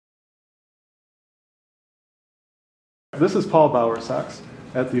This is Paul Bowersox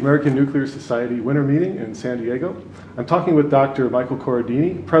at the American Nuclear Society Winter Meeting in San Diego. I'm talking with Dr. Michael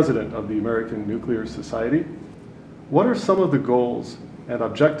Corradini, President of the American Nuclear Society. What are some of the goals and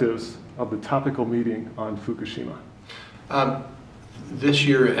objectives of the topical meeting on Fukushima? This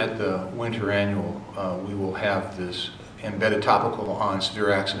year at the Winter Annual, we will have this embedded topical on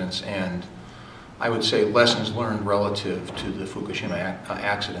severe accidents and I would say lessons learned relative to the Fukushima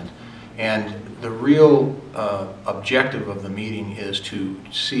accident. And the real objective of the meeting is to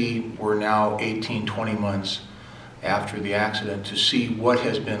see, we're now 18, 20 months after the accident, to see what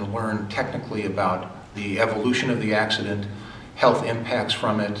has been learned technically about the evolution of the accident, health impacts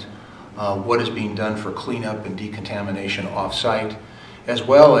from it, what is being done for cleanup and decontamination off-site, as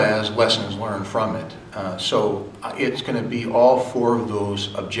well as lessons learned from it. So it's going to be all four of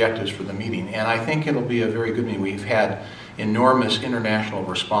those objectives for the meeting, and I think it'll be a very good meeting. We've had enormous international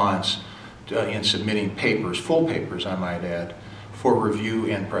response in submitting papers, full papers I might add, for review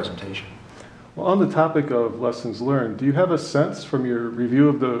and presentation. Well, on the topic of lessons learned, do you have a sense from your review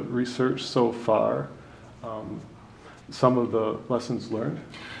of the research so far, some of the lessons learned?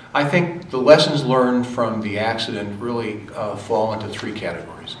 I think the lessons learned from the accident really fall into three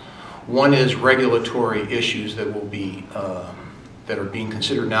categories. One is regulatory issues that will be that are being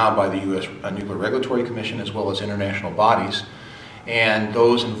considered now by the U.S. Nuclear Regulatory Commission as well as international bodies, and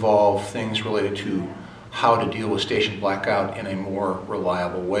those involve things related to how to deal with station blackout in a more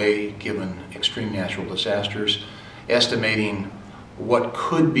reliable way given extreme natural disasters, estimating what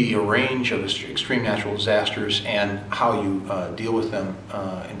could be a range of extreme natural disasters and how you deal with them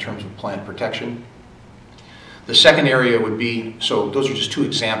in terms of plant protection. The second area would be, so those are just two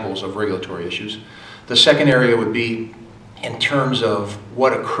examples of regulatory issues. The second area would be in terms of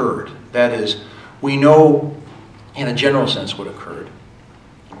what occurred. That is, we know in a general sense what occurred,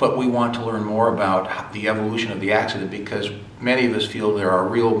 but we want to learn more about the evolution of the accident because many of us feel there are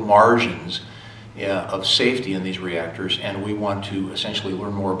real margins of safety in these reactors, and we want to essentially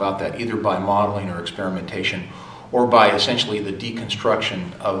learn more about that either by modeling or experimentation or by essentially the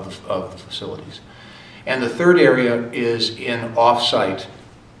deconstruction of the facilities. And the third area is in off-site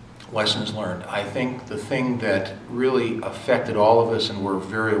lessons learned. I think the thing that really affected all of us and we're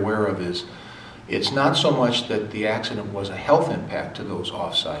very aware of is it's not so much that the accident was a health impact to those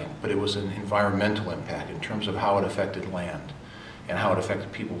off-site, but it was an environmental impact in terms of how it affected land and how it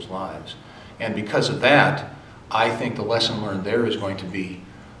affected people's lives. And because of that, I think the lesson learned there is going to be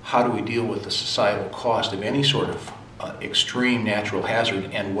how do we deal with the societal cost of any sort of extreme natural hazard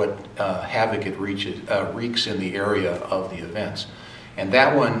and what havoc it wreaks in the area of the events. And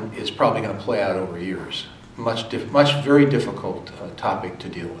that one is probably going to play out over years. Very difficult topic to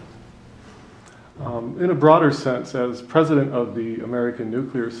deal with. In a broader sense, as president of the American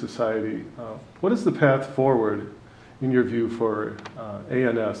Nuclear Society, what is the path forward in your view for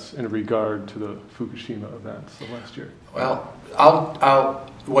ANS in regard to the Fukushima events of last year? Well,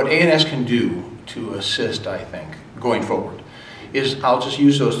 what ANS can do to assist, I think, going forward, is I'll just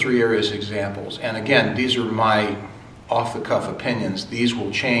use those three areas as examples. And again, these are my off-the-cuff opinions. These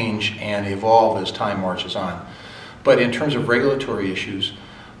will change and evolve as time marches on. But in terms of regulatory issues,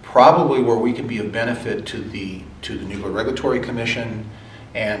 probably where we can be of benefit to the Nuclear Regulatory Commission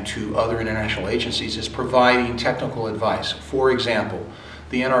and to other international agencies is providing technical advice. For example,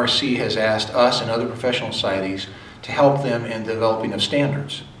 the NRC has asked us and other professional societies to help them in developing of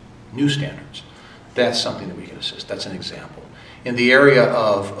standards, new standards. That's something that we can assist. That's an example. In the area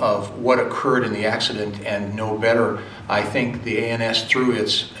of what occurred in the accident and know better, I think the ANS through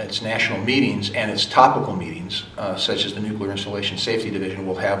its national meetings and its topical meetings, such as the Nuclear Installation Safety Division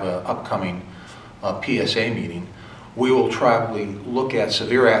will have an upcoming PSA meeting. We will probably look at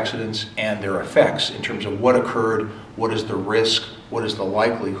severe accidents and their effects in terms of what occurred, what is the risk, what is the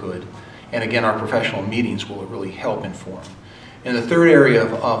likelihood, and again our professional meetings will really help inform. In the third area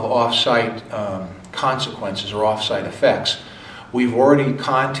of off-site consequences or off-site effects, we've already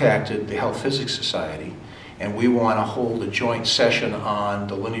contacted the Health Physics Society and we want to hold a joint session on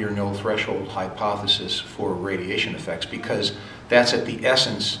the linear no threshold hypothesis for radiation effects because that's at the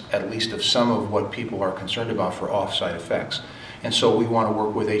essence, at least of some of what people are concerned about for off-site effects. And so we want to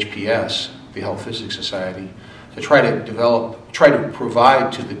work with HPS, the Health Physics Society, to try to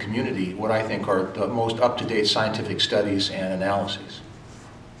provide to the community what I think are the most up-to-date scientific studies and analyses.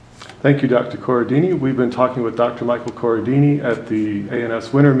 Thank you, Dr. Corradini. We've been talking with Dr. Michael Corradini at the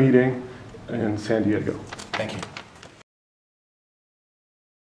ANS Winter Meeting in San Diego. Thank you.